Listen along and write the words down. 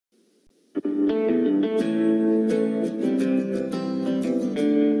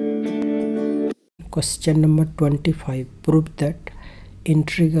Question number 25. Prove that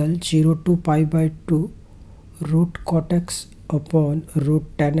integral 0 to pi by 2 root cot x upon root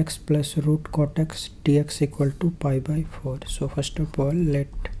tan x plus root cot x dx equal to pi by 4. So first of all,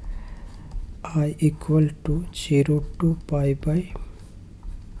 let I equal to 0 to pi by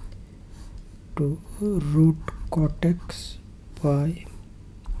 2 root cot x by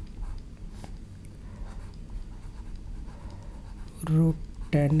root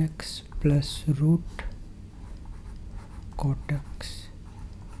tan x plus root cot x,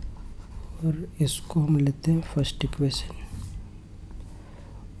 और इसको हम लेते हैं first equation,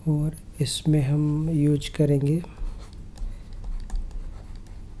 और इसमें हम use करेंगे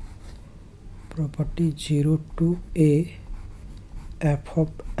property 0 to a f of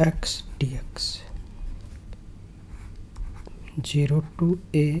x dx, 0 to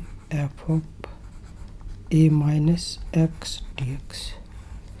a f of a minus x dx।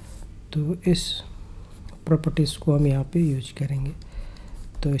 तो इस प्रॉपर्टीज़ को हम यहाँ पे यूज करेंगे।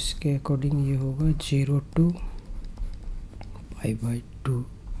 तो इसके अकॉर्डिंग ये होगा 0 to pi by 2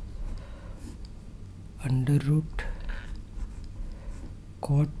 under root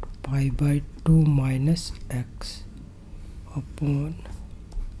cot pi by 2 minus x upon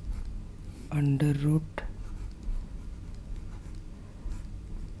under root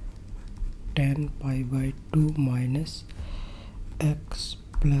ten pi by 2 minus x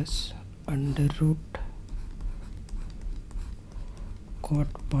plus under root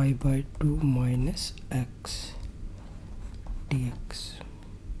cot pi by 2 minus x dx।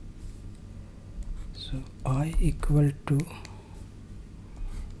 So I equal to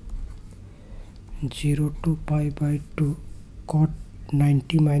 0 to pi by 2 cot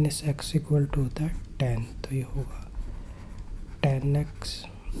 90 minus x equal to होता है 10, तो ये होगा 10x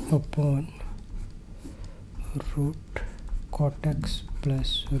upon root cot x plus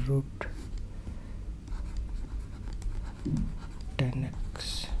root 10x।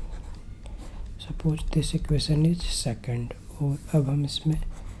 Suppose this equation is second, और अब हम इसमें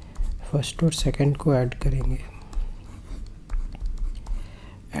first और सेकंड को ऐड करेंगे,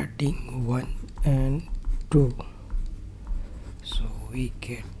 adding 1 and 2, so we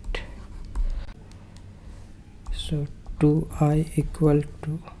get 2i equal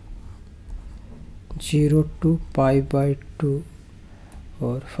to 0 to pi by 2,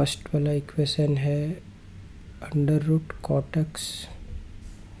 और फर्स्ट वाला इक्वेशन है under root cot x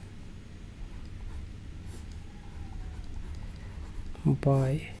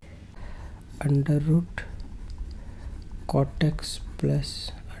by under root cot x plus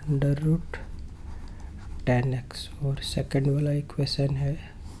under root ten x, और सेकंड वाला equation है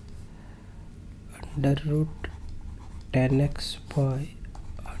under root ten x by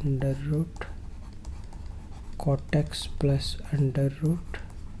under root cot x plus under root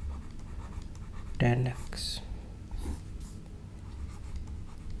ten x.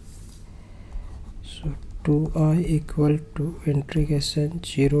 So 2i equal to integration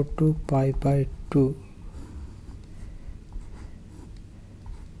 0 to pi by 2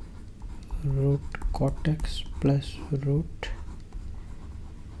 root cot x plus root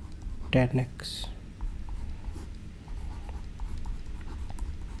tan x।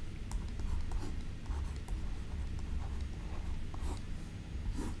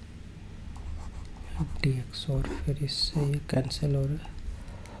 dx, और फिर इससे ये cancel हो रहा है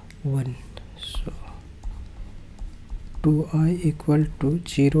 1। सो 2i equal to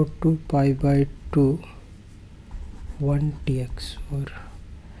 0 to pi by 2 1 dx, और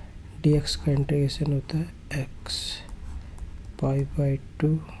dx का integration होता है x pi by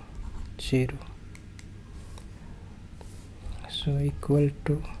 2 0। So equal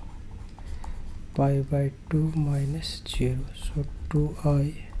to pi by 2 minus 0। So 2i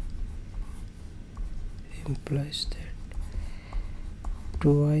implies that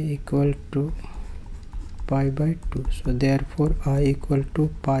 2i equal to pi by 2, so therefore I equal to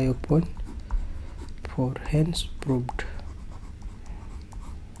pi upon 4, hence proved।